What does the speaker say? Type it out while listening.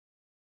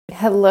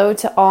Hello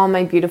to all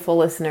my beautiful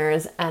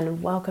listeners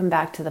and welcome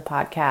back to the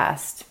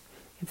podcast.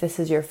 If this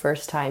is your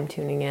first time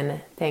tuning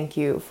in, thank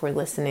you for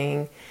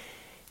listening.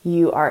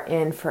 You are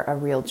in for a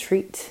real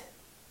treat.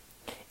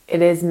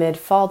 It is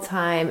mid-fall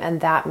time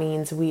and that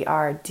means we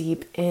are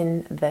deep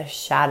in the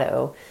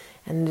shadow.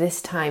 And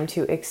this time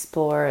to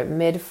explore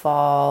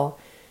mid-fall,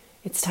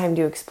 it's time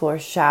to explore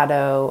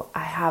shadow.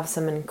 I have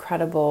some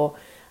incredible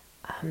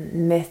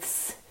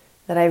myths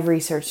that I've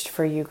researched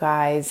for you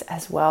guys,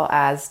 as well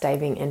as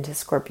diving into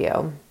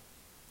Scorpio.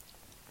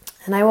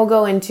 And I will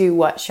go into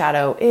what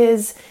shadow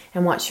is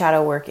and what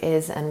shadow work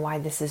is and why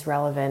this is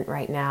relevant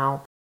right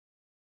now.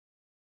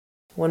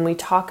 When we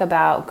talk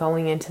about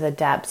going into the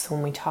depths,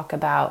 when we talk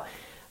about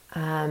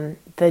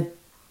the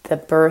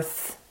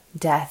birth,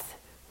 death,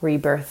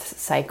 rebirth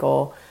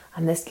cycle,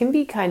 this can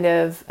be kind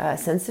of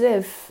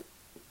sensitive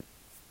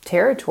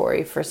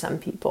territory for some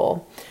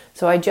people.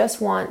 So I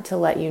just want to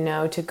let you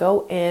know to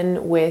go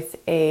in with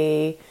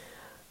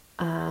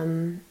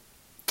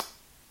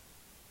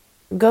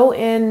go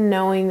in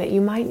knowing that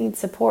you might need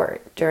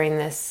support during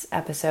this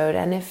episode.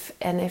 And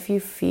if you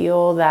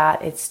feel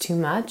that it's too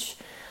much,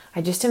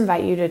 I just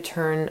invite you to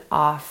turn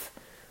off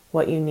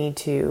what you need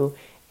to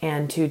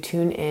and to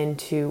tune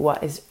into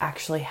what is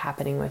actually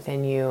happening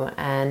within you.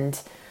 And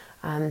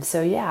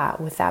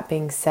with that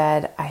being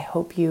said, I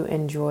hope you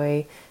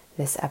enjoy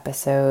this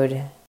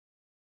episode.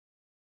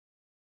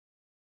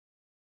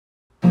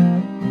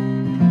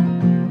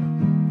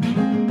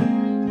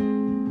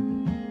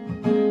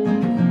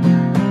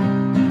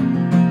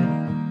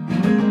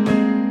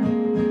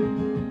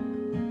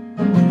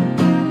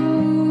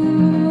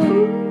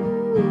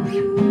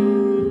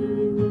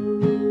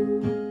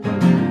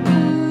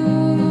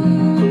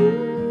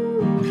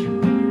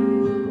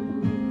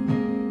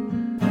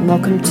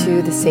 Welcome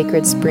to the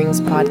Sacred Springs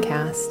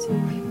podcast,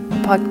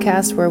 a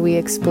podcast where we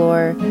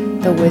explore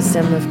the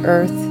wisdom of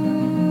earth,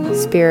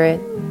 spirit,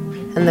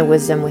 and the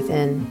wisdom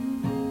within.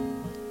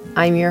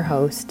 I'm your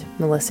host,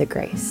 Melissa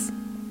Grace.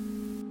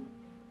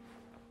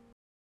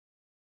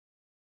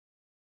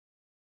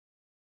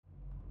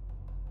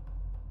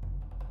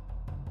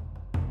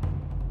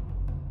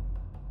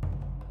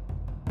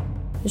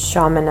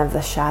 Shaman of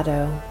the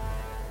shadow.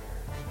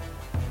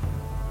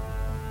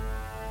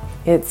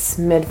 It's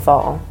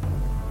mid-fall.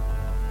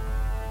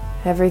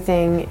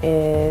 Everything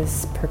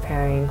is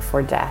preparing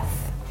for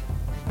death,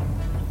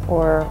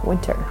 or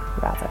winter,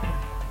 rather.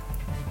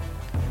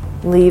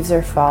 Leaves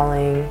are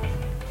falling,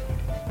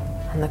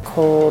 and the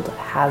cold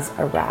has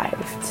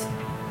arrived.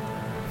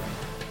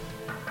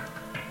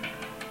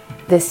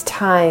 This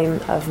time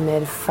of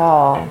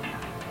mid-fall,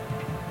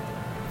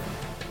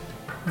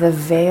 the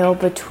veil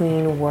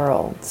between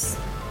worlds,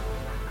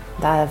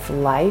 that of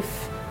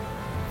life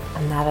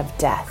and that of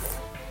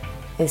death,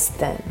 is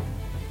thin.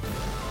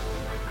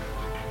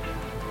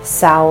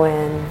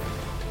 Samhain,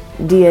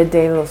 Dia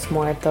de los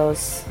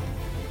Muertos,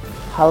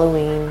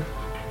 Halloween,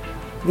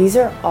 these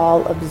are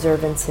all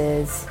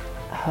observances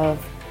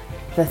of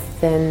the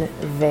thin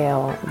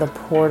veil, the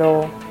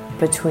portal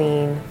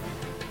between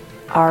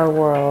our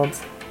world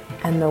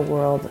and the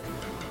world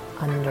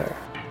under,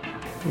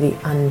 the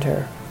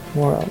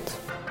underworld.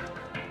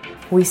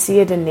 We see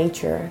it in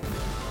nature.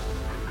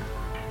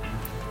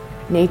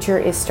 Nature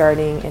is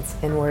starting its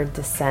inward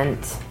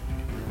descent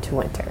to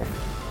winter.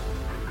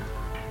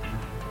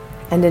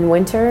 And in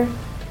winter,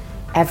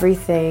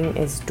 everything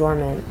is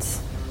dormant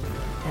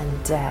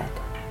and dead,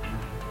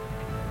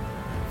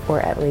 or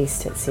at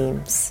least it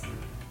seems.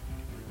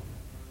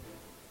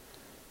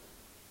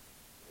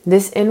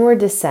 This inward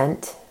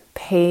descent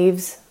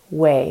paves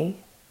way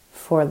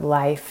for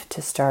life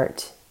to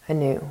start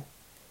anew.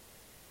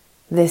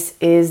 This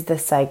is the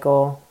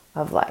cycle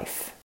of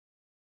life.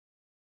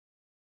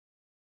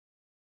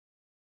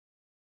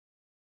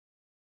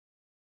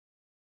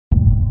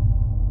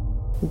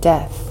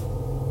 Death.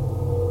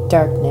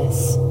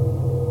 Darkness,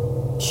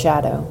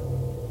 shadow,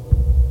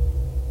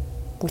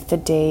 with the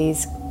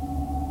days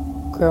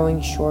growing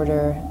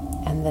shorter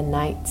and the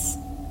nights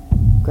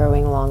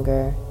growing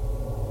longer,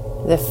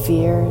 the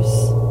fears,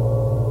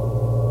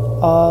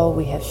 all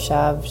we have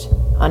shoved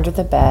under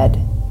the bed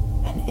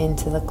and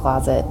into the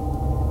closet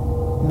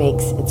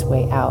makes its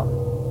way out.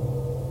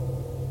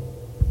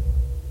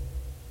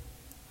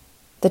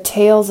 The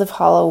tales of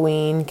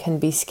Halloween can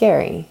be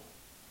scary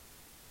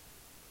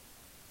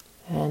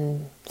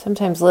and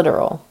sometimes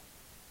literal,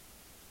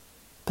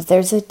 but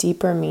there's a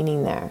deeper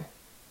meaning there.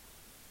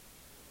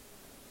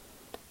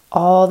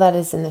 All that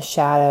is in the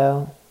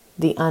shadow,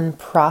 the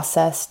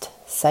unprocessed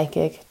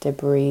psychic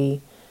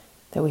debris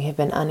that we have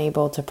been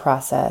unable to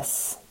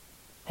process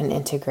and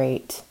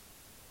integrate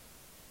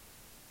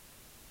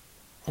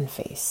and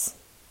face,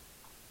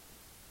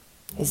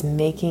 is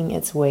making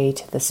its way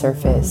to the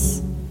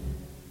surface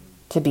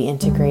to be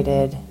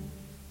integrated,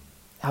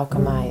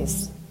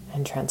 alchemized,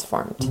 and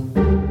transformed.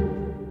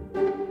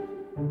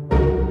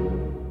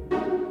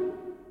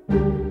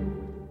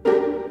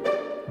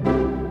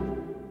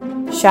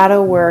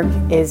 Shadow work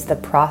is the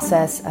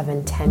process of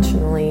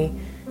intentionally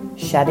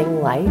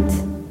shedding light,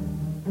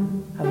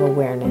 of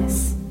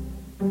awareness,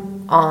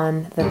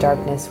 on the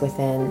darkness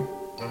within,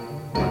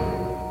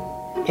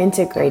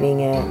 integrating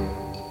it,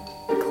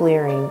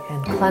 clearing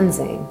and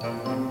cleansing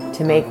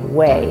to make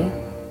way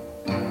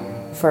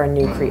for a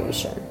new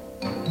creation.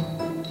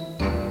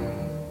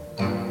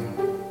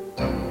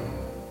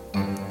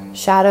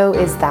 Shadow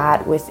is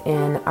that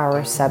within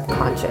our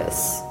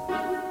subconscious.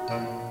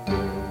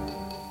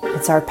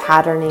 It's our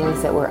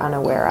patternings that we're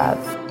unaware of.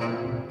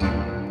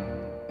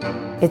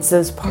 It's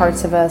those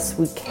parts of us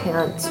we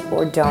can't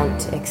or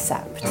don't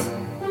accept.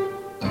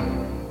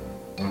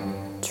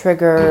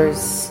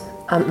 Triggers,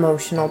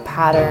 emotional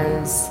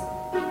patterns,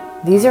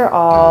 these are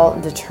all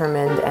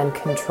determined and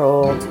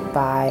controlled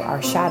by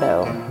our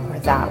shadow, or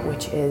that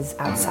which is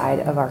outside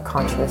of our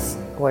conscious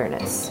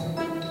awareness.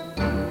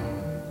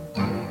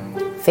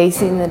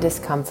 Facing the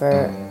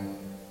discomfort,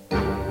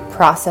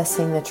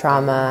 processing the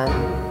trauma,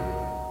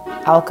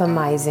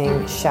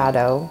 alchemizing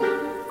shadow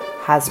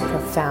has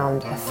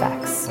profound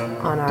effects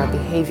on our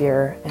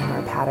behavior and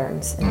our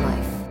patterns in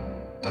life.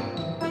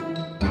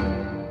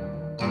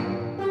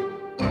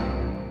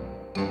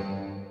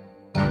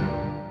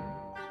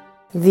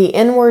 The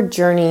inward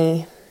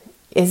journey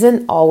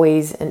isn't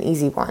always an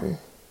easy one.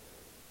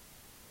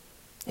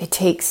 It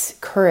takes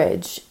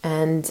courage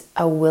and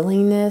a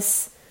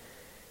willingness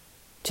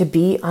to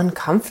be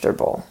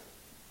uncomfortable.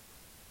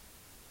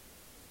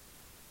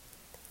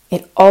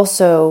 It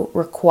also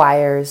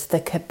requires the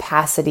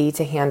capacity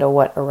to handle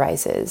what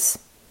arises.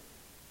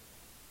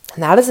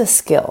 And that is a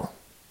skill.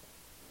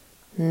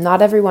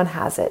 Not everyone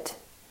has it.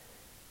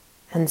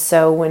 And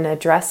so when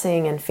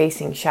addressing and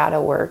facing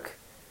shadow work,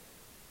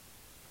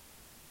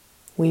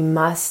 we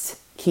must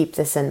keep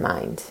this in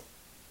mind.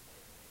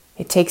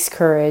 It takes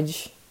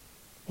courage,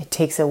 it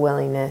takes a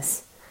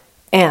willingness,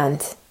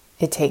 and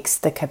it takes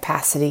the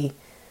capacity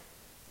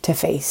to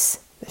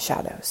face the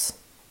shadows.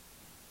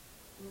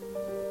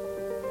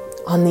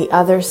 On the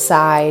other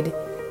side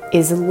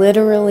is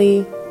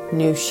literally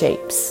new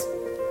shapes,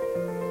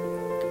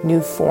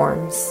 new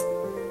forms,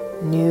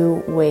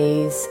 new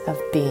ways of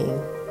being,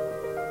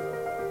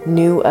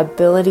 new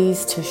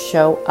abilities to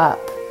show up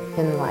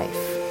in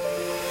life,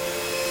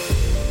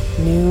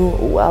 new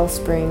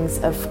wellsprings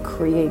of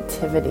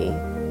creativity.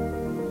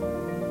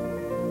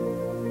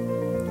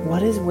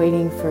 What is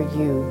waiting for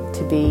you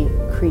to be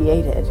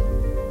created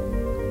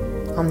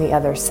on the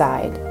other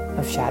side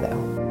of shadow?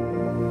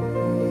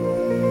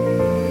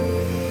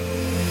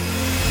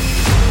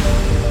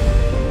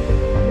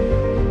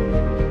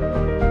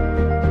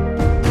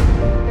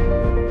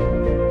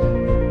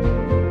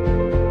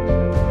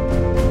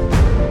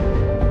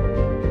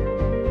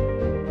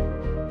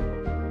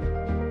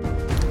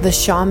 The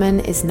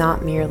shaman is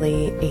not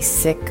merely a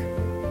sick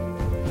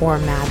or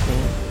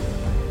madman.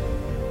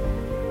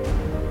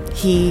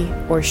 He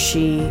or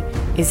she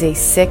is a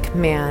sick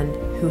man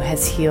who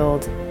has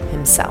healed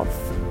himself.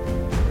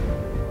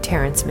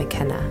 Terence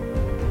McKenna,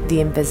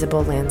 The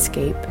Invisible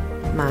Landscape,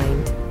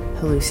 Mind,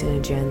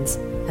 Hallucinogens,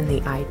 and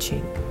the I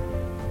Ching.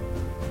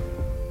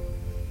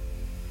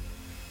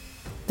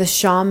 The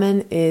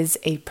shaman is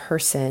a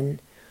person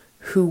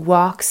who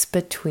walks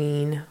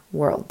between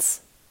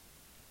worlds.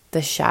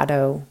 The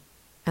shadow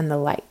and the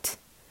light,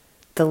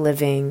 the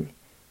living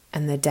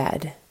and the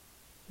dead,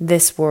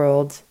 this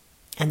world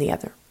and the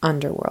other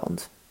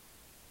underworld.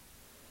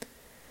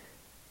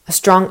 A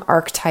strong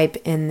archetype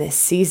in this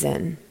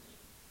season,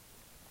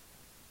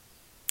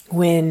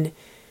 when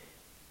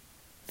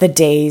the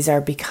days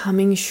are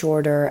becoming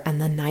shorter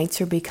and the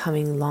nights are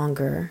becoming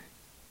longer,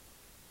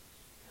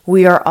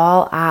 we are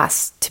all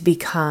asked to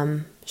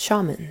become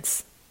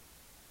shamans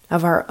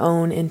of our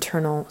own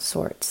internal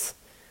sorts.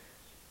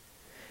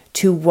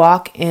 To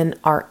walk in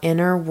our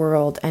inner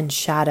world and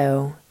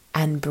shadow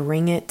and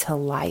bring it to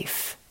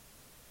life.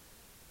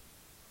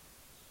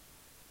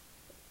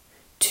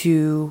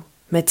 To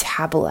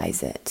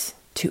metabolize it,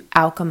 to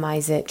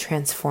alchemize it,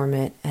 transform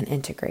it, and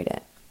integrate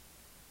it.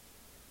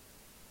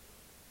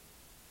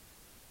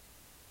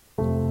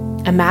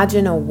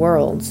 Imagine a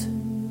world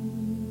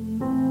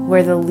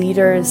where the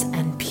leaders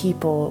and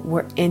people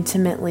were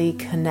intimately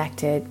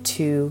connected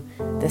to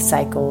the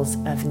cycles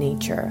of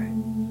nature.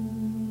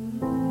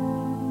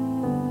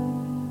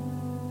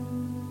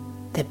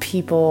 The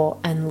people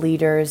and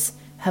leaders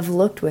have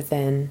looked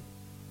within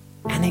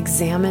and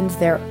examined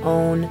their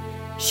own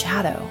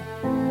shadow.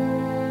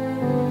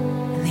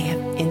 And they have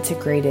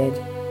integrated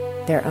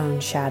their own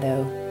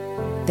shadow.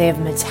 They have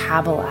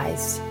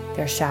metabolized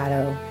their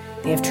shadow.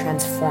 They have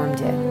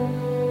transformed it.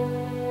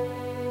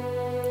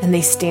 And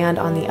they stand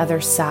on the other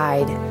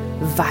side,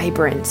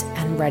 vibrant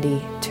and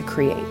ready to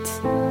create.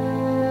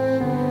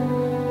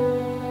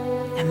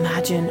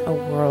 Imagine a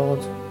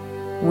world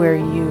where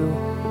you,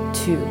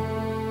 too,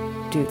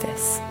 do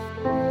this.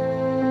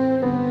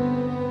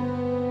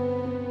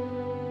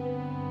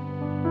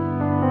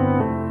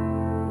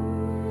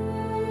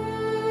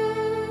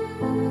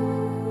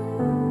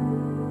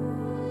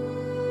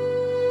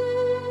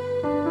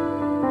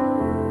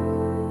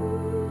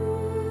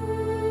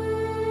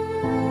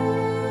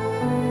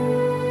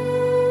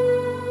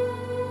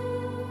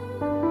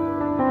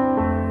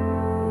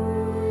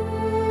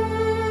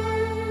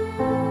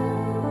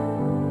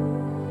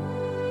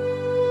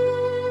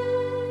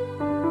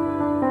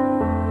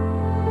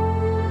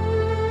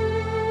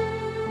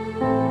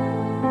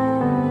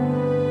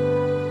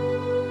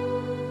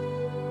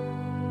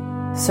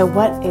 So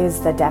what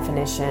is the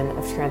definition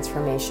of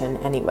transformation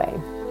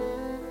anyway?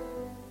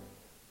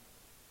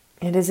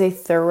 It is a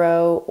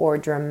thorough or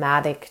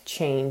dramatic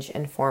change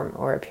in form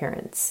or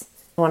appearance.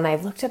 When I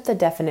looked up the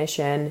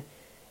definition,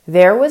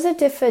 there was a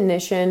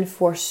definition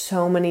for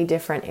so many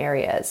different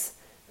areas: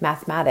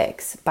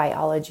 mathematics,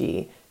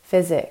 biology,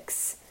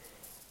 physics.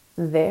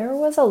 There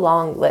was a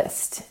long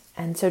list.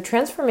 And so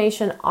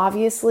transformation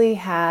obviously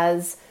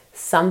has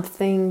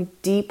something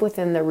deep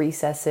within the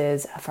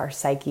recesses of our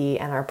psyche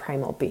and our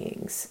primal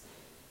beings.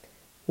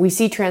 We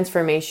see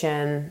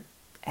transformation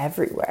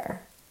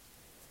everywhere.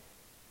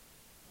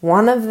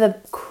 One of the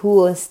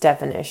coolest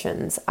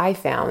definitions I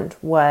found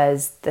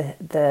was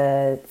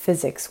the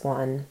physics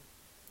one: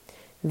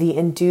 the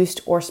induced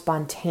or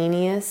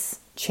spontaneous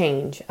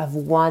change of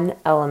one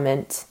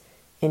element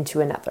into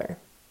another.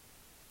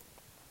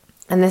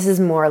 And this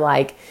is more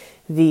like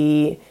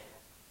the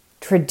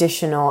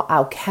traditional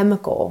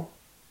alchemical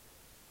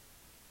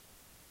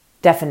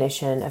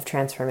definition of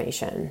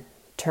transformation,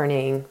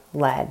 turning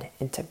lead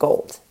into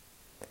gold.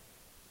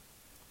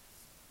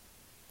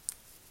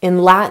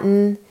 In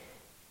Latin,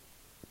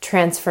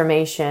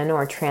 transformation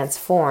or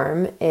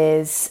transform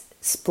is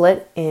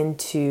split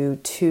into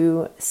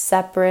two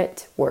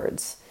separate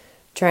words: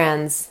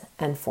 trans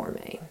and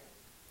forme.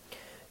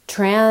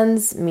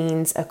 Trans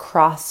means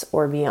across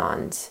or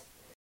beyond,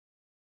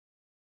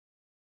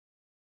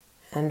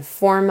 and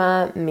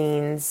forma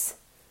means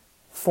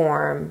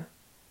form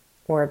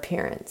or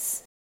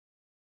appearance.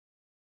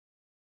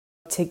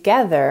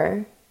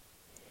 Together,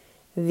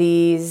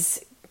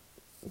 these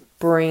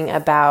bring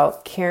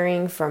about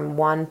carrying from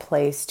one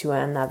place to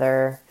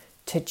another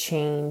to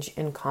change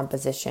in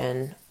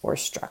composition or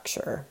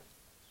structure.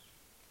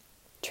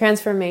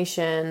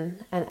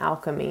 Transformation and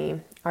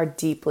alchemy are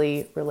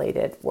deeply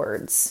related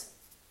words.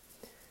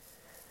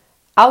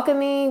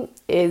 Alchemy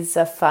is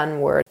a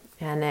fun word,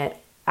 and it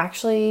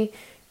actually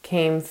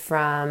came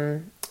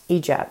from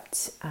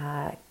Egypt.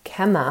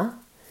 Chema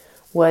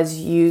was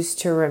used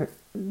to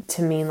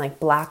mean like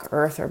black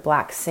earth or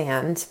black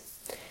sand.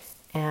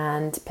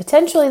 And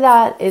potentially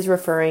that is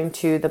referring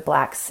to the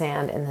black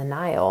sand in the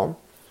Nile.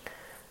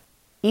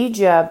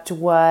 Egypt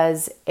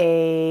was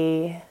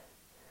a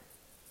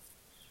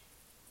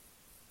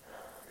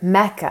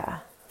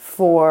mecca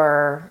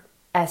for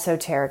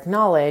esoteric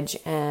knowledge,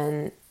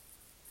 and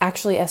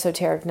actually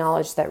esoteric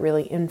knowledge that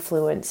really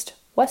influenced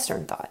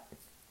Western thought.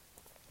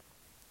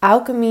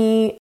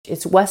 Alchemy,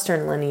 its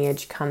Western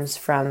lineage comes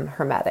from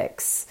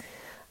Hermetics.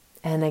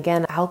 And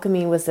again,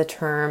 alchemy was the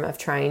term of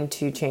trying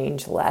to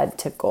change lead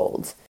to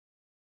gold.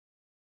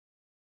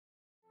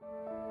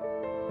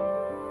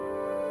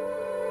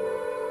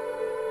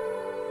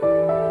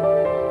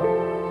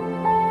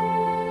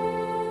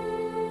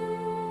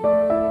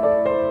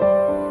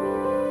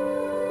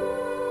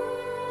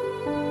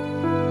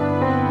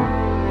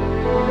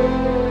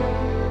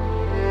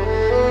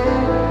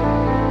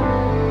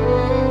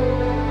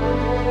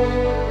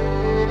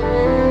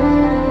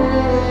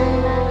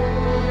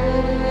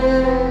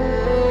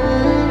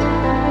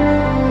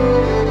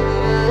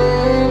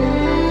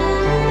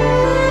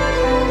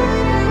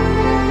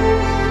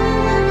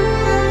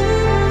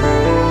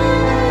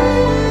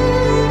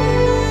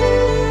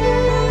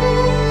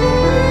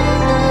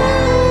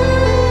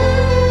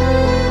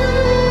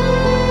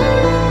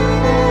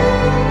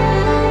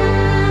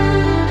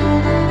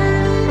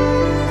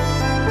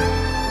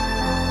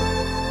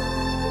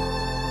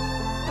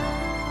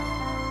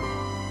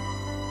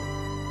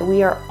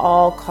 We are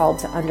all called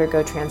to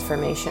undergo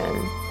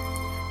transformation,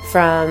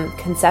 from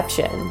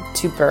conception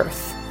to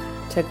birth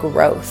to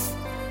growth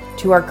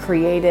to our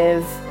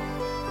creative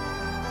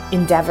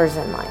endeavors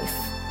in life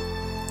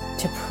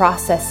to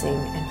processing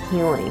and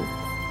healing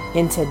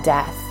into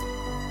death,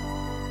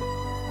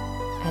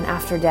 and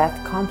after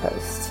death,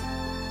 compost.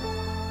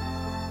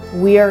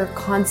 We are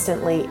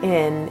constantly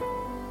in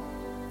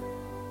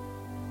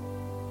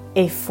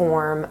a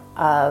form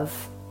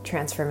of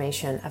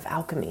transformation, of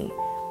alchemy.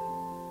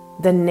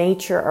 The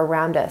nature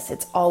around us,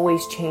 it's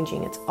always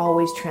changing, it's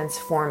always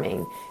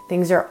transforming.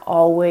 Things are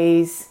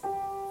always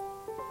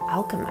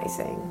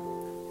alchemizing.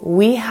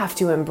 We have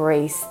to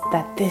embrace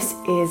that this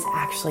is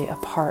actually a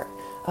part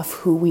of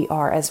who we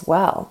are as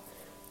well.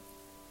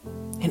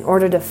 In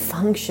order to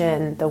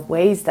function the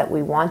ways that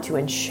we want to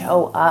and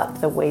show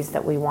up the ways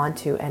that we want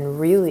to and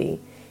really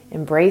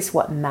embrace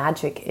what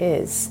magic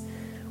is,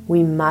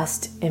 we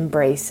must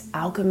embrace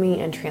alchemy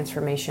and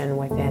transformation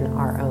within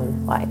our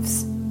own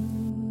lives.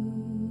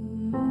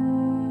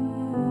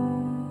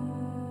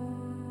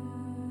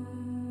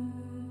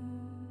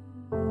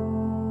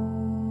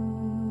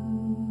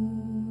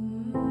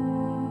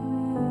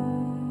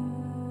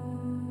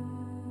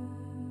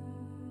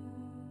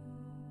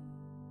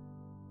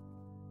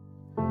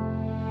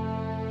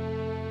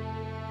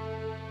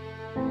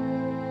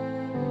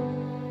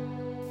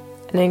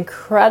 An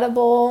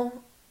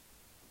incredible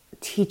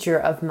teacher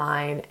of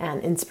mine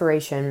and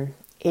inspiration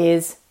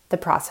is the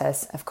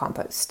process of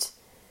compost.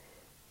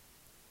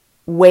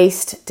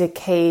 Waste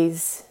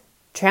decays,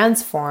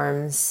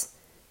 transforms,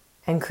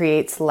 and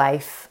creates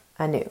life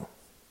anew.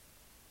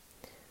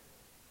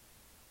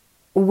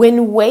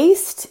 When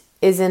waste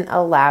isn't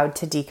allowed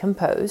to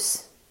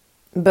decompose,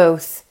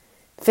 both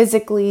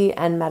physically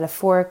and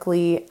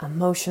metaphorically,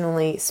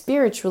 emotionally,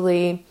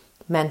 spiritually,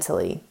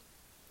 mentally,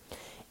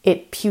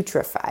 it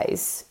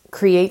putrefies,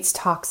 creates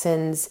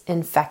toxins,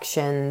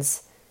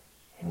 infections,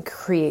 and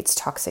creates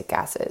toxic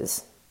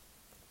gases.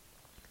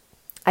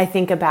 I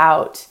think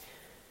about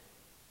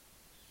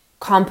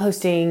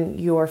composting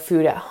your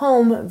food at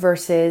home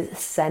versus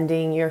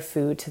sending your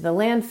food to the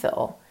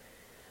landfill.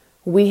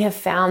 We have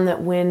found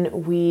that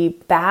when we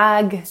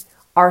bag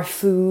our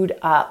food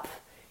up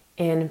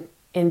in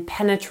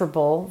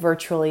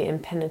virtually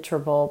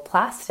impenetrable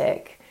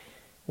plastic,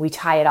 we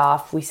tie it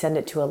off, we send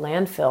it to a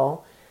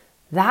landfill,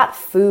 that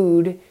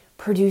food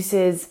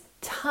produces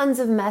tons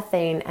of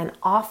methane and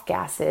off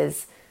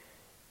gases,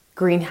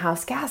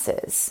 greenhouse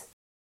gases.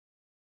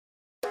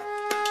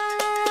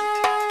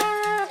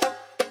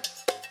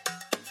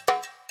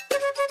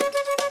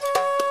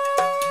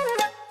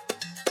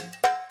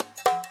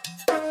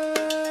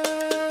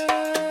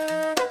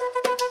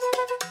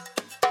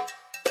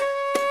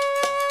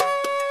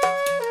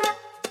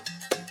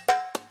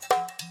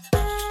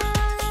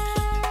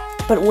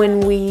 But when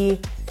we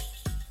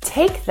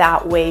take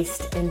that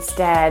waste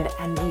instead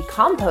and we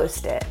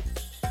compost it,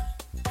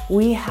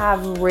 we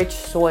have rich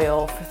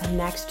soil for the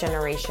next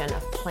generation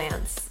of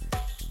plants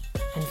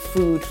and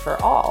food for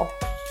all.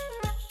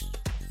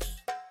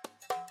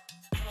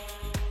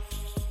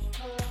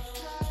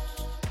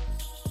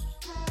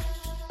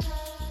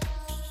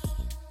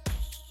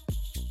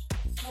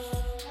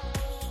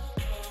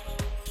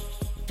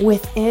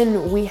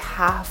 Within, we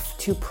have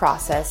to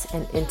process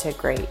and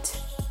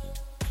integrate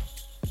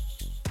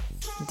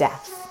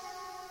death.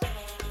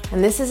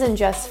 And this isn't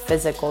just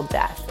physical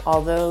death,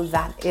 although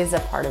that is a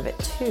part of it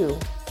too.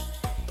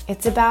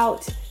 It's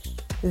about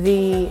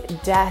the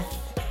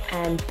death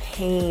and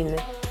pain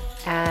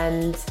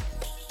and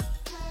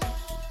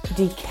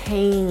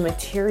decaying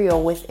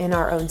material within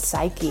our own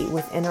psyche,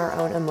 within our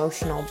own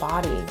emotional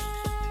body.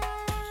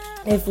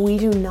 If we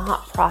do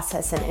not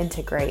process and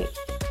integrate,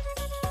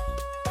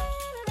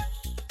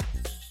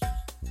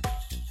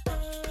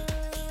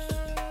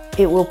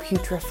 it will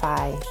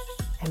putrefy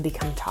and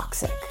become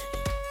toxic.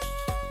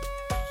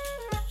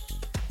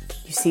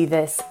 You see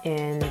this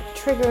in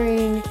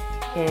triggering,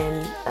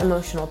 in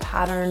emotional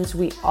patterns.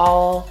 We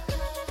all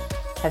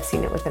have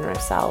seen it within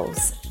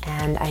ourselves,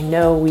 and I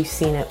know we've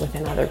seen it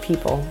within other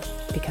people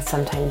because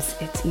sometimes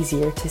it's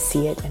easier to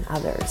see it in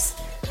others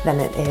than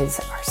it is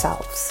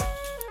ourselves.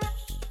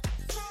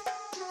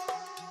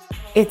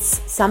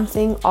 It's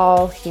something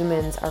all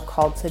humans are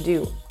called to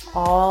do.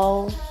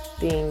 All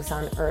beings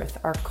on earth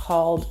are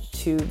called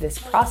to this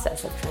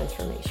process of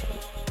transformation.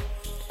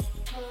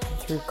 And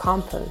through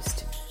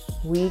compost,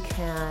 we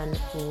can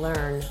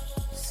learn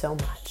so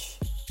much.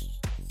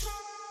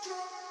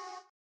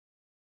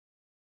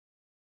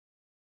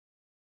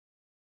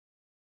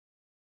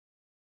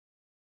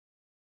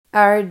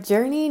 Our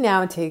journey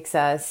now takes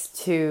us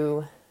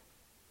to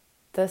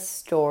the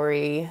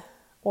story,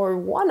 or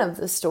one of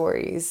the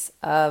stories,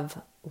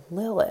 of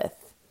Lilith.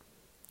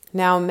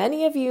 Now,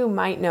 many of you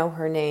might know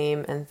her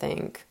name and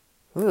think,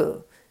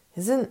 ooh,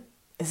 isn't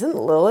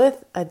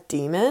Lilith a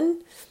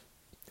demon?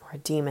 Or a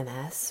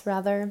demoness,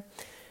 rather?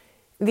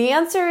 The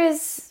answer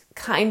is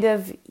kind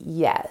of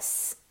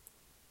yes.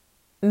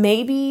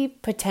 Maybe,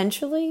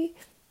 potentially.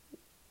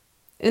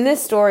 In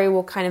this story,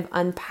 we'll kind of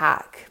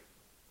unpack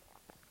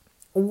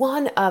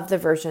one of the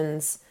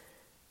versions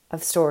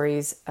of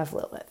stories of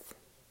Lilith.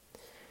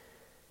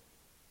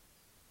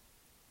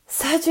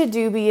 Such a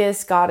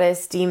dubious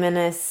goddess,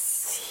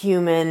 demoness,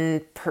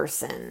 human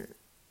person.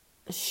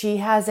 She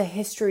has a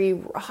history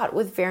wrought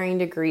with varying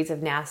degrees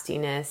of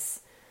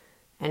nastiness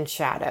and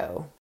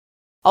shadow.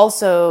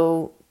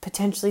 Also,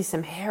 potentially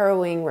some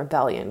harrowing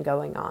rebellion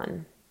going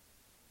on.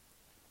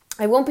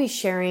 I won't be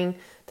sharing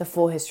the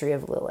full history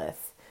of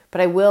Lilith,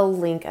 but I will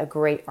link a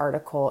great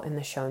article in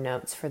the show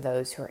notes for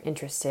those who are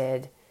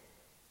interested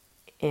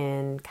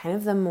in kind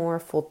of the more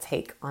full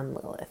take on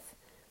Lilith.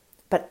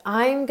 But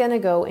I'm going to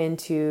go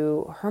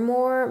into her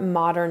more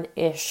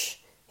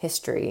modern-ish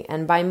history.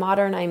 And by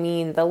modern, I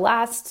mean the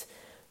last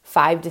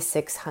 500 to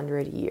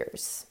 600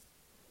 years.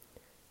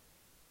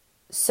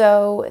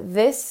 So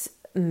this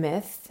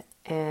myth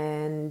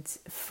and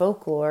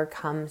folklore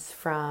comes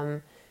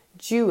from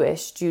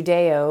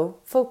Judeo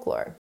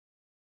folklore.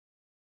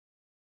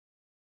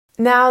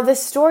 Now, the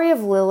story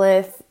of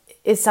Lilith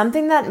is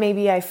something that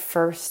maybe at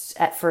first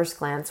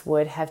glance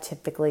would have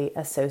typically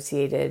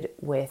associated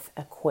with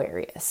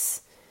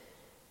Aquarius.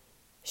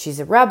 She's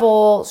a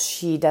rebel,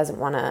 she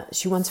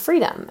wants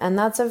freedom, and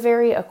that's a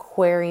very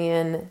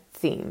Aquarian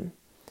theme.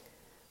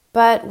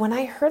 But when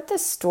I heard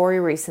this story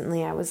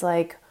recently, I was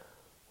like,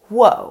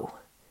 whoa,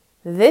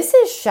 this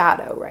is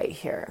shadow right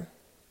here.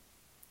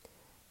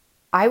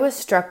 I was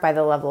struck by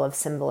the level of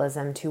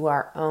symbolism to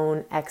our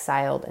own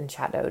exiled and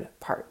shadowed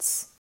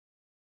parts.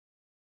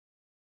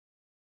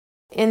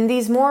 In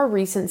these more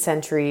recent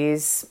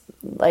centuries,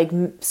 like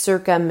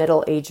circa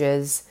Middle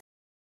Ages,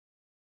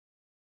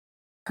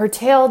 her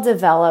tale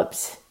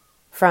developed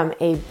from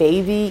a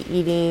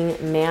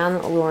baby-eating,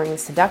 man-luring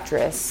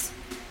seductress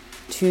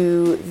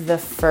to the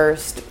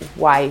first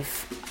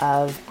wife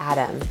of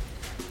Adam.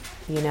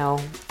 You know,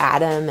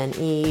 Adam and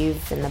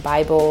Eve in the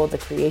Bible, the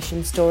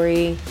creation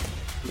story.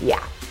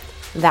 Yeah,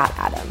 that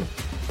Adam.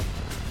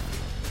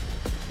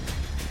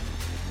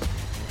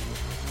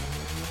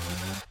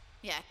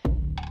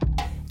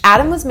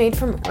 Adam was made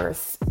from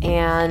earth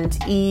and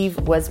Eve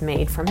was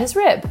made from his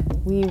rib.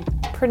 We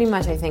pretty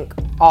much, I think,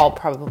 all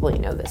probably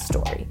know this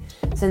story,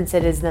 since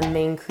it is the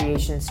main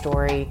creation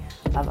story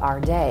of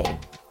our day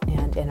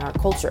and in our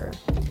culture.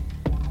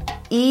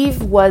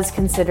 Eve was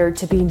considered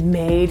to be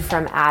made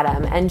from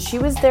Adam, and she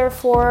was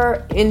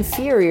therefore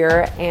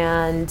inferior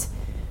and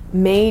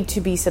made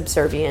to be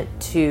subservient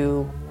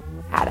to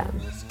Adam.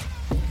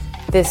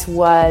 This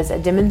was a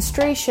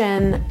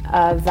demonstration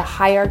of the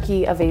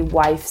hierarchy of a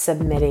wife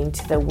submitting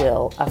to the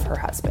will of her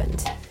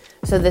husband.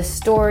 So this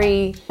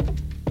story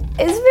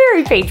is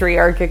very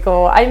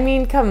patriarchal. I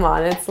mean, come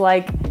on. It's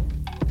like,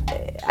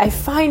 I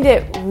find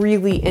it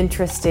really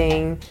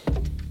interesting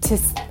to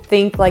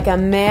think like a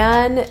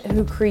man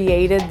who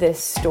created this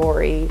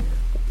story,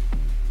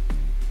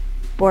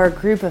 or a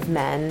group of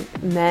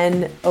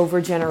men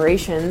over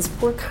generations,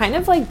 were kind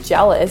of like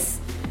jealous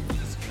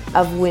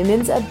of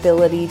women's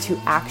ability to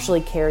actually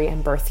carry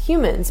and birth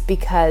humans,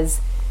 because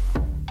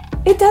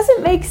it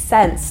doesn't make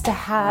sense to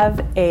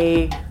have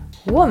a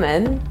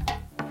woman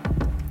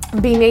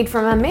be made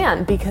from a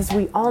man, because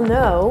we all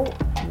know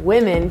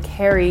women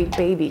carry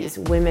babies,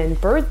 women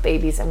birth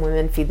babies, and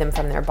women feed them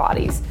from their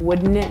bodies.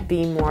 Wouldn't it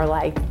be more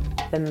like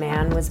the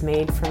man was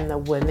made from the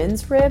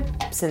woman's rib,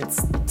 since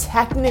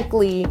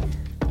technically,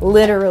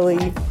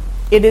 literally,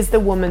 it is the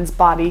woman's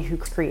body who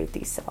create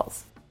these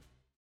cells?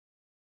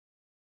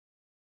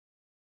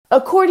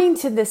 According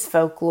to this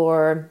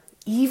folklore,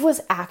 Eve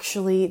was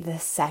actually the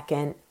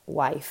second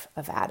wife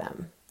of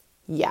Adam.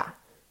 Yeah,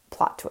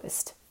 plot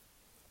twist.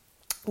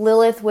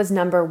 Lilith was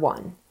number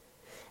one,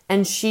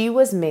 and she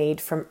was made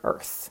from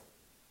earth,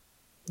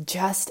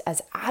 just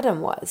as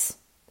Adam was.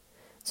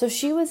 So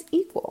she was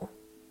equal,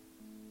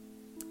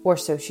 or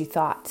so she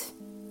thought.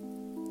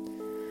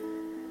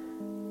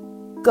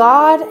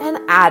 God and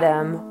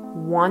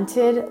Adam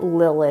wanted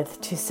Lilith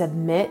to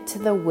submit to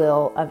the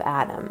will of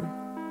Adam.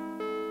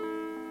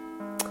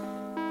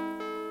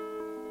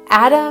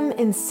 Adam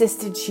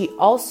insisted she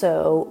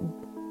also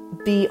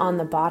be on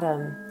the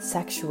bottom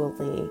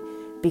sexually,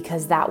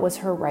 because that was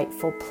her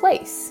rightful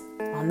place,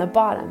 on the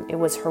bottom. It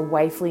was her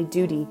wifely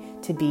duty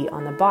to be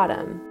on the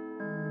bottom.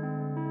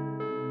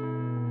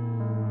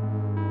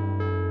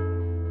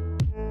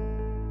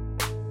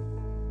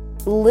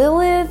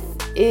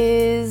 Lilith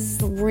is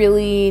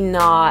really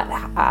not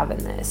having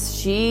this.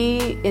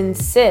 She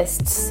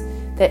insists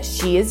that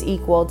she is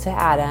equal to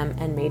Adam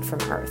and made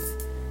from earth.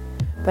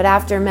 But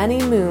after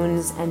many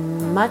moons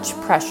and much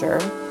pressure,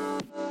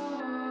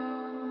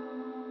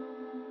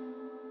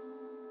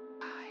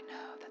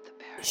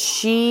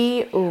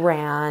 she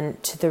ran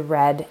to the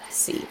Red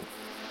Sea.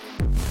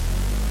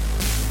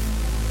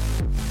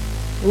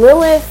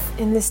 Lilith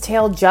in this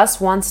tale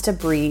just wants to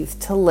breathe,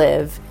 to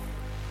live,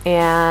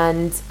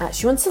 and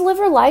she wants to live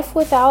her life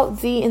without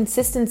the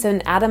insistence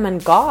in Adam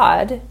and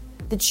God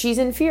that she's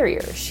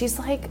inferior. She's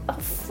like, oh,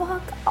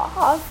 fuck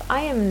off.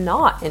 I am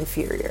not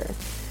inferior.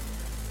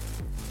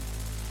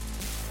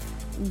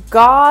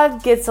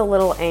 God gets a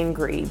little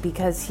angry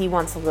because he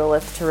wants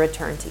Lilith to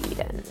return to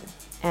Eden.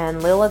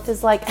 And Lilith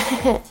is like,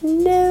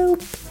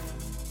 nope.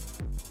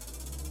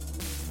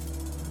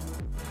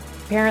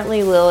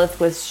 Apparently Lilith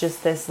was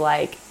just this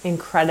like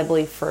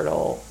incredibly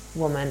fertile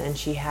woman, and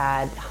she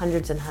had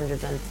hundreds and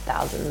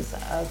thousands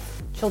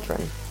of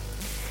children.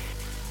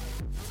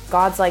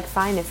 God's like,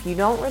 fine, if you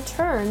don't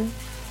return,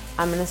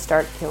 I'm going to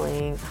start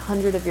killing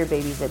 100 of your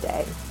babies a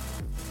day.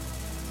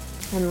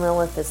 And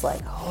Lilith is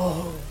like,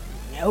 oh,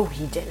 no,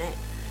 he didn't.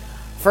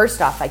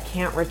 First off, I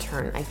can't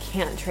return. I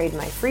can't trade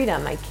my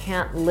freedom. I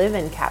can't live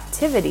in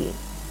captivity.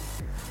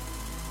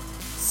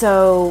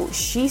 So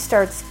she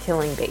starts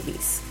killing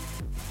babies.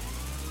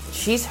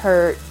 She's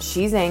hurt,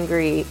 she's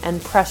angry,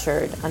 and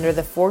pressured under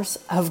the force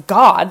of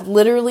God,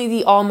 literally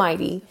the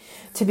Almighty,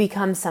 to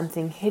become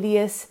something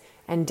hideous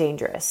and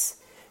dangerous.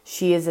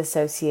 She is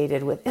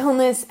associated with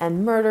illness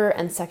and murder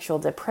and sexual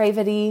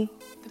depravity.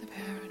 The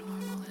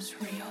paranormal is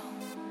real.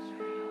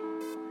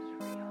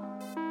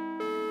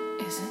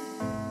 Is it?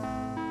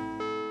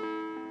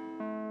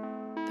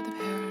 The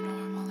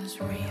paranormal is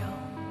real.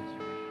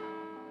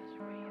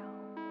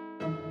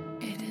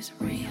 It is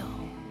real.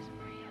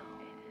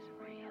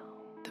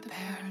 The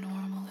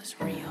paranormal is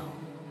real.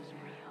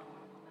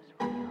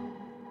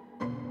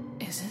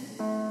 Is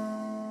it?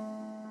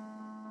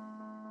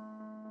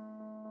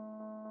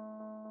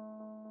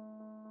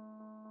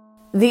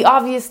 The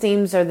obvious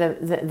themes are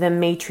the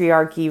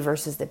matriarchy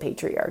versus the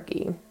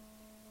patriarchy.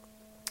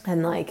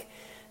 And like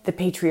the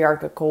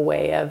patriarchal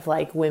way of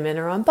like women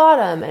are on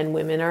bottom and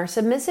women are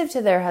submissive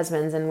to their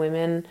husbands, and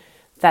women,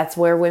 that's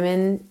where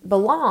women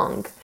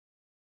belong.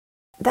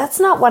 That's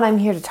not what I'm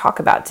here to talk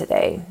about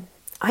today.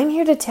 I'm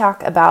here to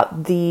talk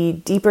about the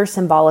deeper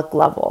symbolic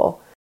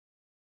level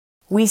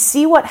We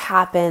see what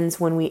happens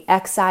when we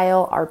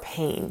exile our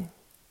pain,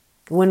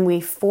 when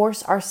we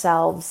force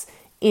ourselves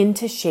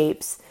into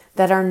shapes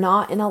that are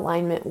not in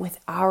alignment with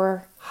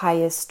our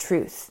highest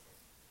truth.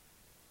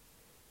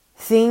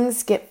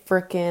 Things get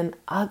frickin'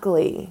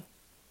 ugly.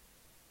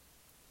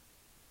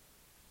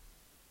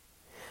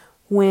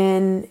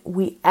 When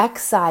we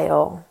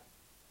exile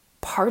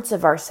parts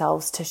of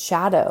ourselves to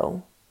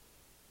shadow,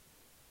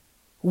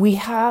 we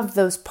have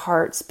those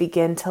parts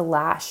begin to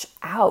lash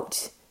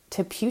out,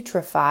 to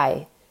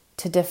putrefy,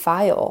 to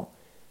defile.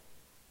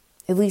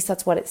 At least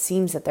that's what it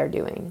seems that they're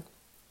doing.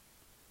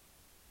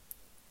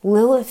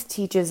 Lilith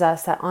teaches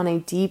us that on a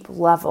deep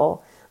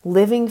level,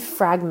 living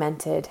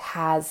fragmented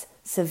has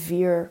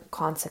severe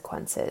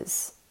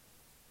consequences.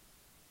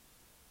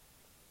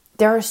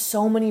 There are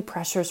so many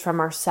pressures from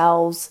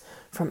ourselves,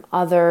 from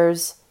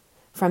others,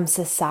 from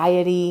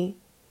society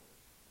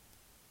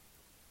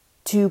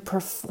to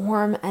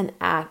perform and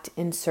act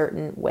in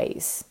certain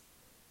ways.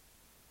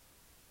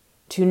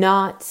 To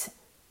not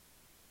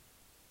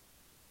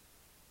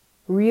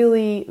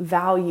really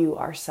value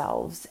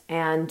ourselves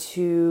and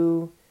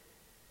to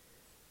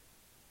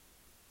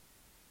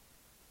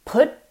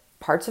put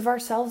parts of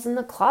ourselves in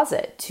the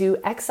closet, to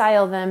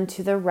exile them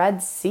to the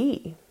Red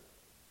Sea.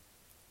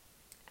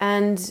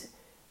 And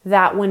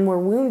that when we're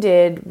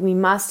wounded, we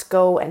must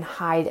go and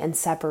hide and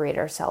separate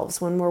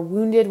ourselves. When we're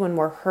wounded, when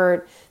we're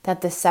hurt,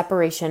 that the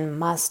separation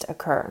must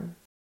occur.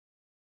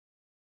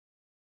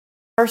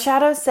 Our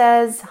shadow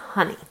says,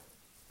 honey,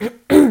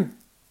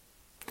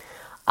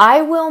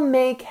 I will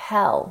make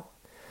hell.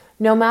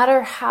 No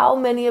matter how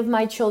many of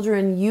my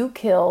children you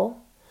kill,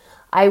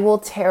 I will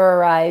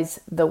terrorize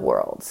the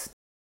world.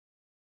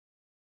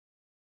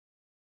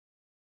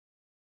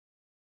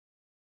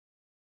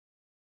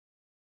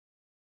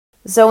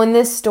 So in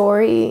this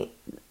story,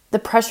 the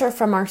pressure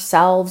from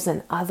ourselves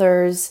and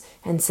others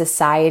and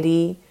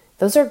society,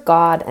 those are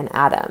God and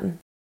Adam.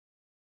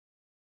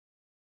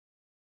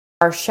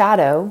 Our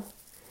shadow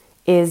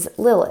is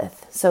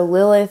Lilith. So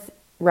Lilith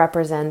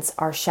represents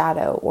our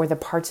shadow, or the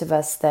parts of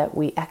us that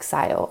we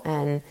exile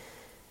and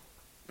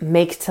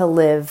make to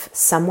live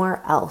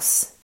somewhere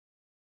else.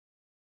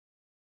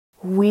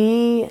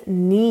 We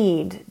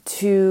need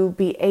to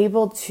be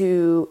able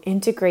to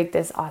integrate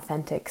this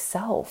authentic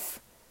self.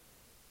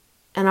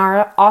 And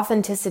our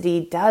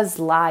authenticity does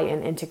lie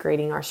in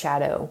integrating our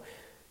shadow.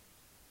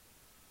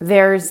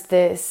 There's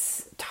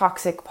this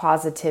toxic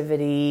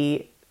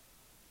positivity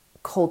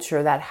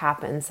culture that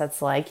happens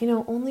that's like,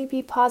 only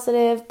be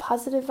positive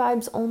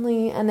vibes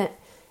only. And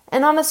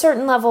on a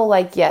certain level,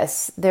 like,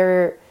 yes,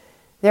 there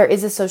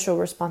is a social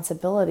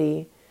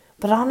responsibility.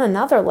 But on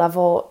another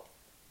level,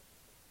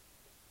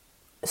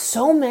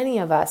 so many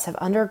of us have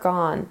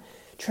undergone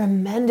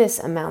tremendous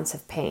amounts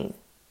of pain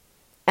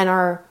and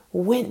are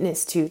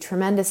witness to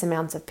tremendous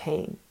amounts of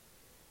pain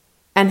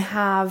and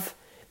have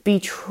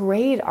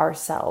betrayed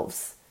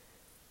ourselves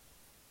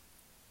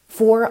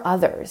for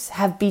others,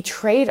 have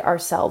betrayed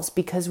ourselves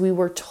because we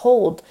were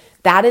told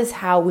that is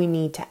how we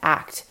need to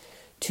act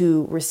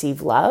to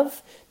receive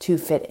love, to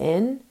fit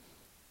in.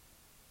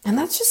 And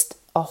that's just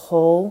a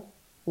whole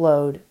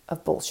load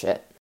of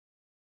bullshit.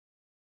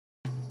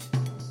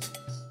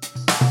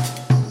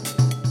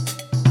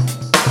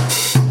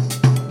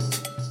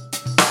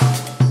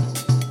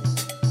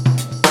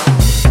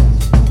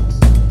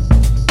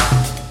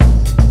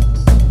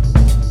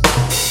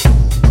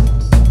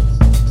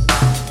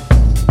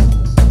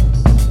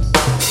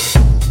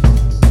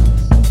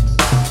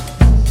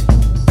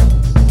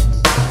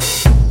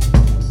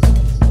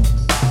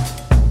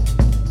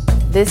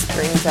 This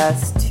brings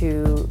us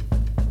to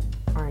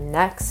our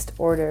next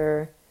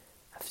order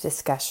of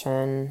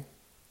discussion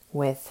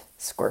with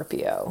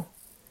Scorpio.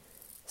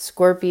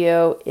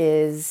 Scorpio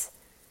gets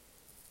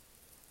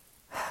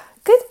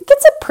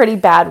a pretty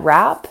bad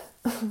rap.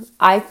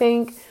 I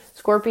think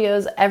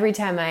Scorpios, every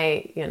time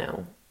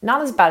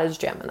not as bad as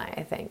Gemini,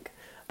 I think,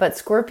 but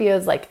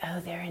Scorpios like, oh,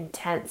 they're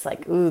intense.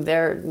 Like, ooh,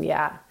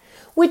 yeah.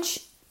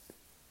 Which,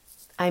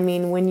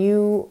 when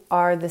you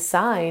are the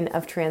sign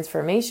of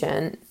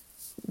transformation,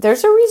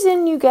 there's a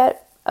reason you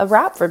get a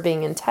rap for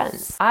being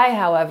intense. I,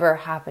 however,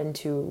 happen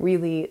to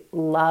really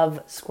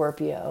love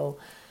Scorpio.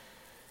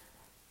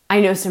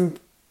 I know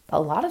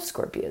a lot of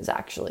Scorpios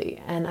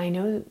actually, and I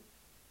know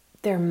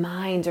their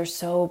minds are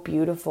so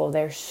beautiful.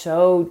 They're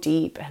so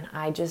deep, and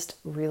I just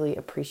really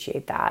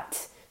appreciate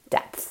that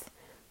depth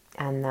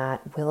and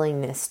that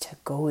willingness to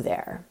go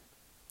there.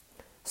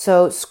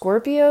 So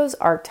Scorpio's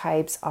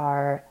archetypes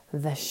are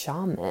the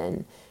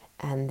shaman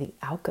and the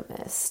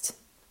alchemist.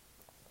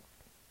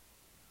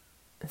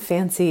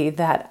 Fancy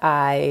that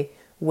I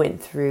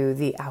went through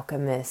the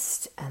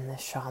alchemist and the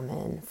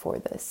shaman for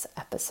this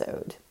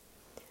episode.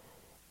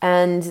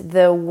 And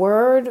the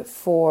word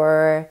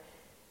for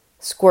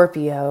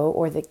Scorpio,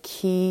 or the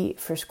key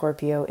for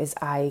Scorpio, is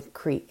I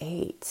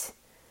create,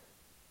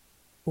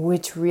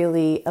 which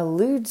really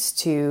alludes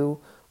to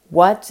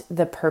what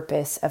the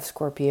purpose of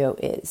Scorpio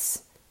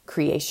is: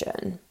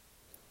 creation.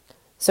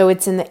 So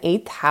it's in the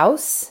 8th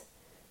house.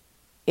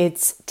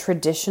 Its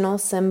traditional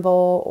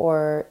symbol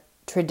or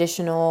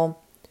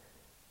traditional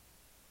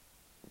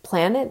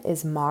planet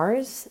is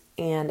Mars,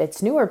 and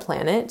its newer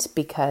planet,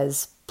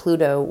 because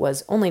Pluto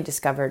was only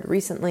discovered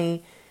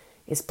recently,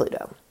 is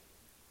Pluto.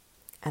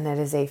 And it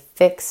is a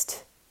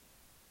fixed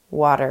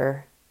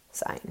water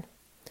sign.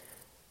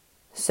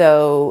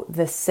 So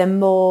the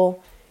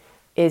symbol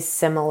is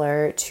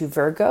similar to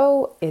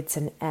Virgo. It's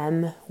an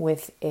M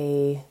with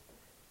an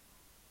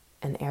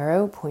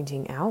arrow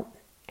pointing out.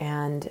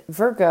 And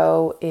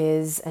Virgo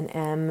is an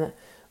M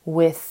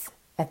with,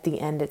 at the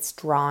end, it's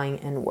drawing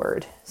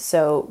inward.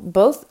 So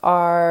both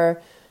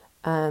are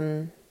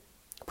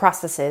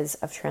processes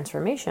of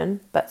transformation,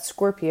 but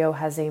Scorpio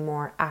has a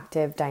more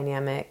active,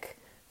 dynamic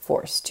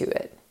force to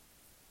it.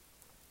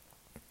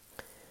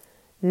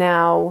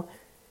 Now,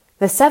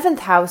 the 7th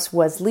house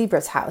was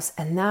Libra's house,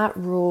 and that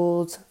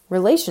ruled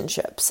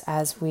relationships,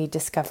 as we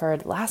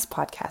discovered last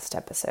podcast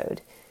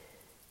episode.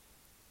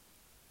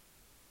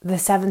 The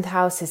 7th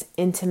house is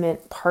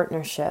intimate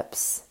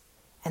partnerships,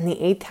 and the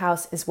 8th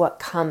house is what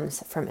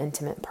comes from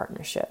intimate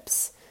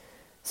partnerships.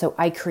 So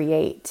I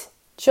create.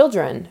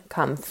 Children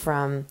come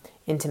from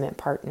intimate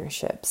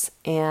partnerships,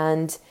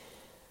 and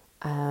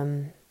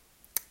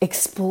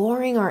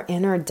exploring our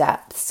inner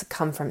depths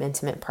come from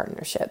intimate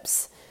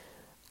partnerships.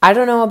 I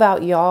don't know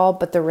about y'all,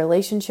 but the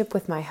relationship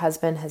with my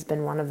husband has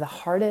been one of the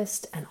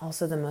hardest and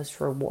also the most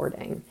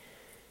rewarding.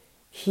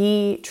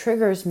 He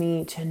triggers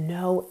me to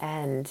no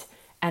end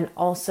and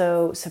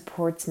also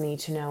supports me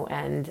to no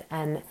end.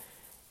 And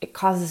it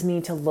causes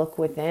me to look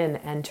within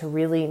and to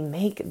really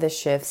make the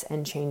shifts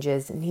and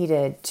changes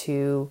needed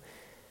to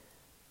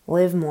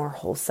live more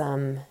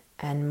wholesome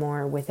and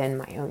more within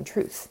my own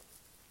truth.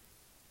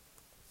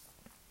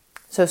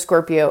 So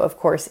Scorpio, of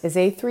course, is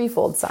a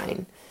threefold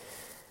sign: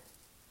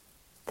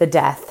 the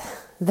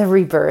death, the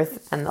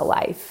rebirth, and the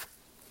life.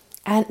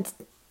 And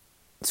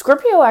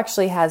Scorpio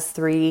actually has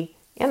 3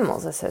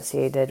 animals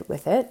associated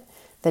with it: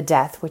 the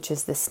death, which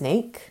is the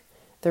snake;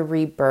 the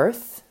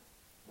rebirth,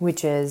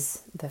 which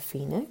is the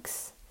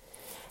phoenix;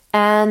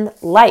 and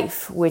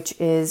life, which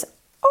is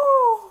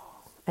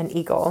an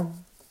eagle.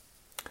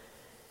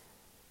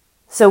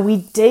 So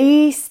we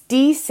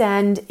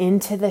descend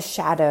into the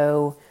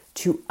shadow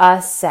to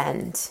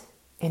ascend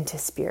into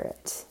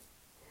spirit.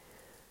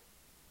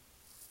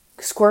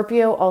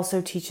 Scorpio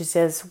also teaches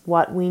us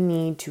what we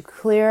need to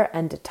clear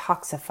and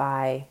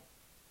detoxify.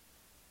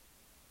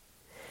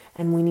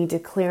 And we need to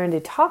clear and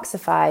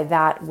detoxify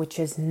that which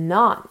is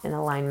not in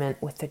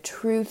alignment with the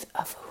truth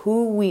of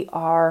who we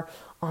are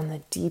on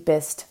the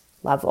deepest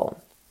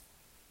level.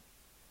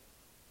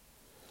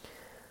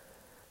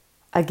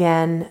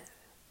 Again,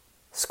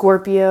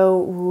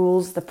 Scorpio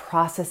rules the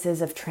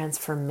processes of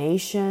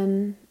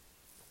transformation.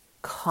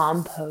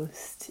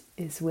 Compost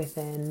is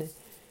within.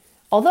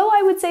 Although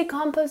I would say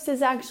compost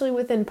is actually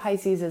within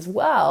Pisces as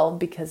well,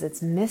 because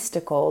it's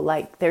mystical.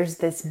 Like there's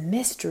this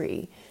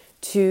mystery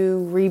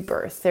to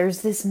rebirth.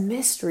 There's this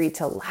mystery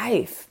to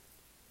life.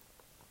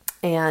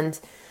 And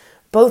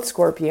both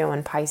Scorpio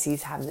and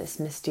Pisces have this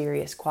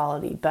mysterious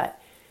quality. But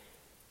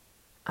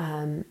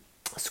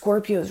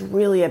Scorpio is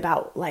really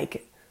about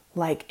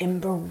like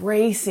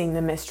embracing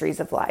the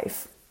mysteries of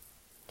life.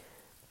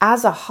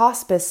 As a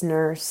hospice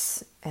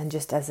nurse, and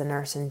just as a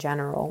nurse in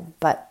general,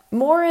 but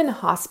more in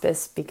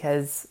hospice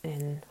because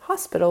in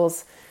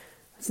hospitals,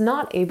 I was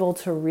not able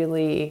to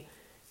really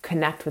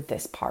connect with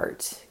this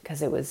part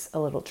because it was a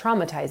little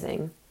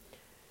traumatizing.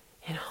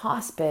 In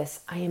hospice,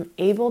 I am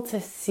able to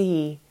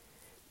see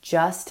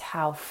just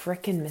how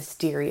frickin'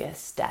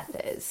 mysterious death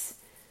is.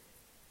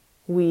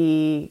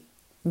 We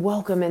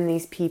welcome in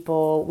these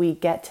people, we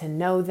get to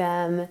know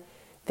them,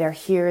 they're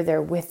here,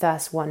 they're with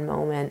us one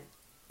moment,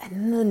 and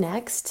then the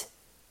next,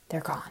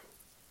 they're gone.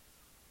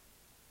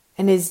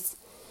 And it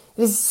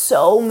is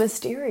so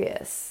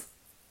mysterious.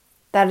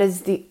 That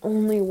is the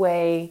only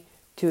way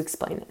to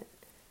explain it.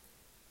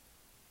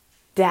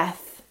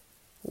 Death,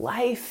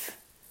 life,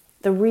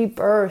 the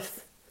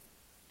rebirth,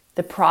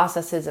 the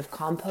processes of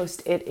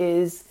compost, it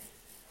is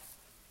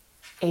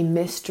a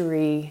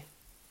mystery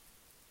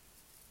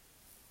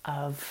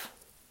of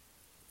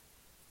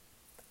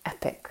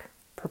epic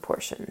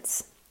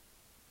proportions.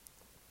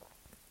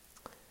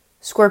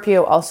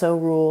 Scorpio also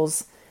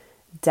rules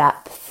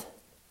depth,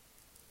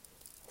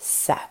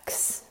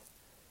 sex,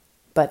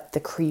 but the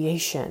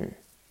creation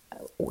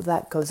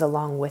that goes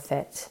along with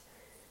it,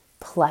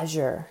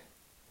 pleasure,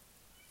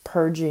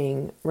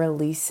 purging,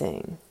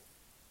 releasing,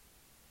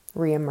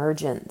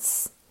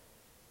 reemergence,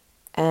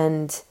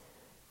 and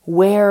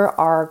where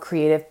our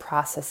creative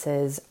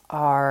processes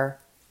are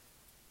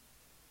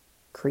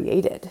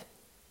created.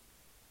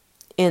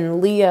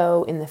 In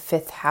Leo, in the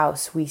 5th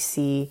house, we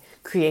see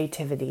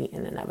creativity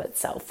in and of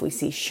itself. We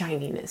see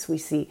shininess, we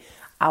see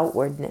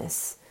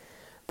outwardness.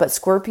 But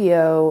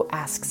Scorpio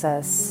asks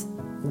us,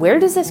 where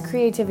does this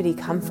creativity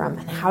come from?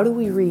 And how do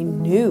we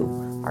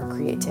renew our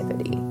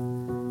creativity?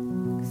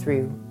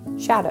 Through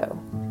shadow,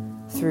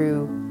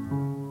 through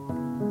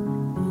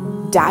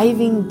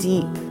diving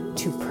deep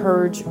to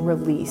purge,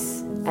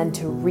 release, and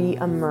to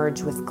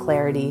re-emerge with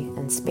clarity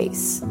and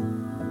space.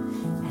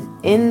 And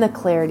in the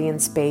clarity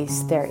and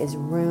space, there is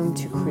room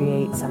to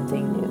create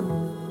something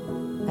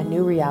new, a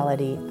new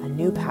reality, a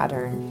new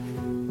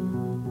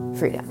pattern,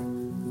 freedom.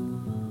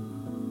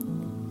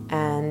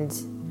 And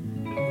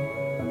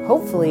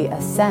hopefully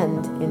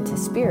ascend into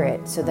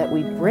spirit so that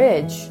we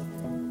bridge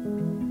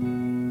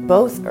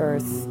both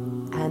earth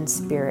and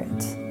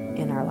spirit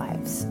in our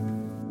lives.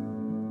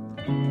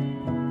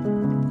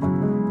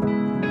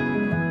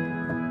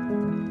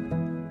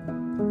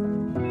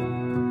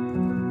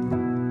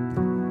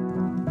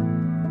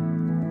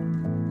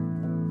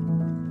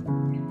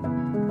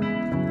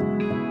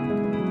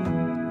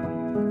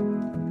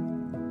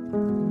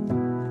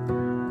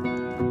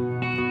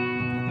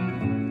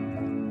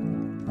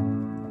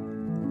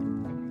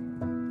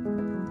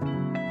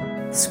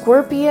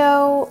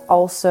 Scorpio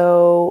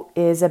also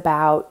is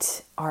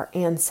about our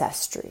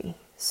ancestry.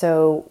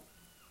 So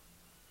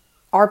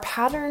our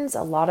patterns,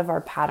 a lot of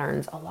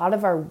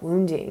our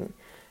wounding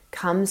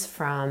comes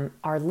from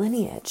our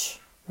lineage,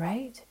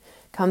 right?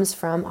 Comes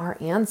from our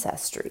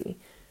ancestry.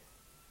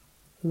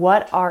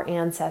 What our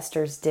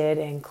ancestors did,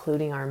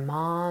 including our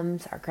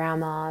moms, our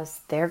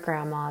grandmas, their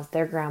grandmas,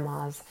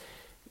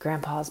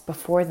 grandpas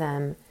before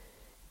them,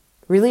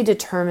 really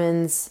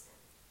determines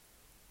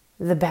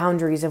the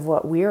boundaries of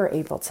what we're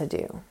able to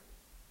do.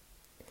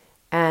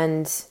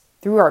 And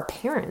through our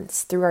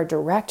parents, through our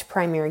direct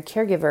primary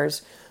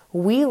caregivers,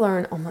 we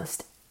learn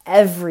almost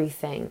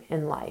everything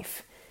in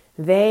life.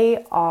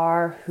 They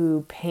are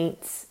who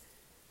paints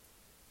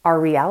our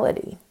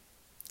reality,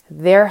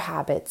 their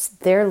habits,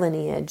 their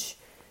lineage.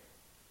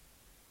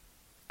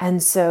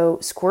 And so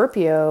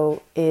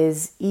Scorpio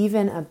is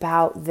even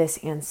about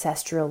this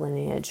ancestral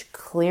lineage,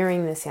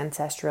 clearing this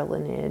ancestral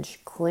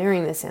lineage,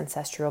 clearing this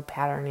ancestral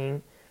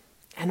patterning,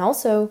 and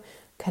also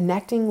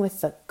connecting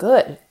with the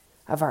good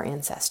of our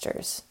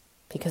ancestors,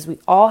 because we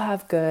all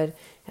have good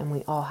and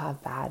we all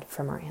have bad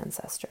from our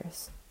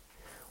ancestors,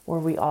 or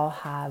we all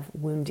have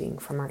wounding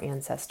from our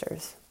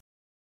ancestors.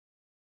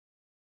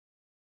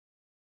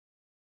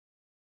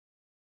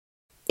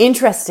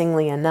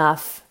 Interestingly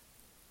enough,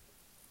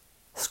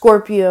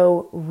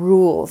 Scorpio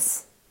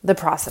rules the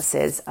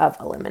processes of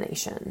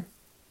elimination.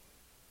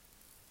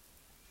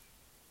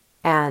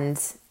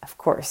 And of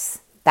course,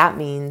 that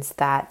means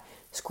that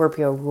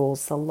Scorpio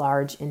rules the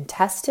large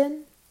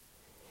intestine.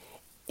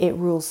 It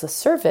rules the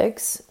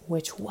cervix,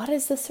 which, what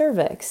is the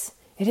cervix?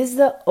 It is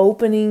the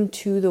opening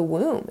to the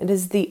womb. It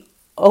is the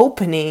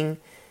opening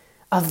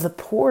of the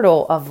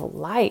portal of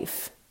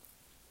life.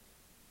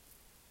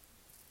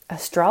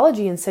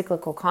 Astrology and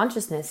cyclical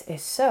consciousness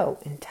is so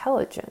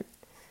intelligent.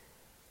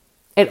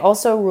 It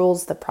also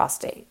rules the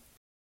prostate.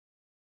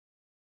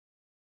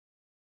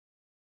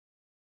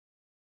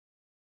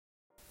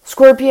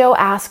 Scorpio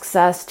asks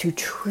us to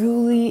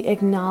truly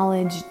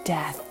acknowledge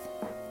death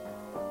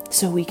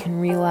so we can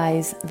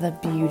realize the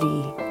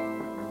beauty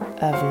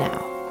of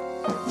now.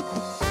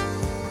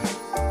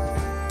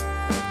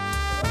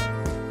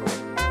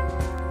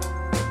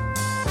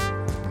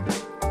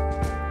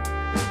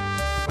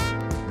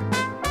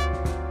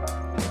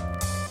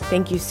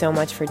 Thank you so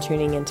much for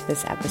tuning into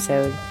this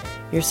episode.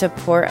 Your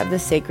support of the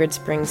Sacred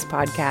Springs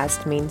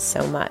podcast means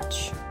so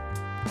much.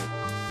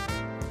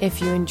 If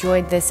you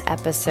enjoyed this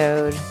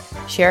episode,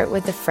 share it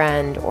with a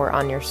friend or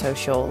on your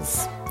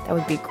socials. That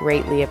would be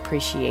greatly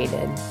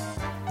appreciated.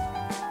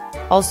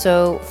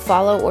 Also,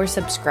 follow or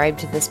subscribe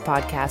to this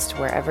podcast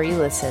wherever you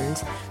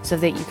listened so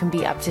that you can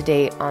be up to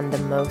date on the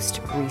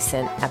most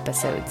recent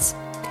episodes.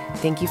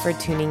 Thank you for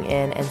tuning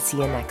in, and see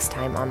you next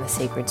time on the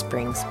Sacred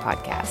Springs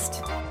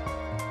podcast.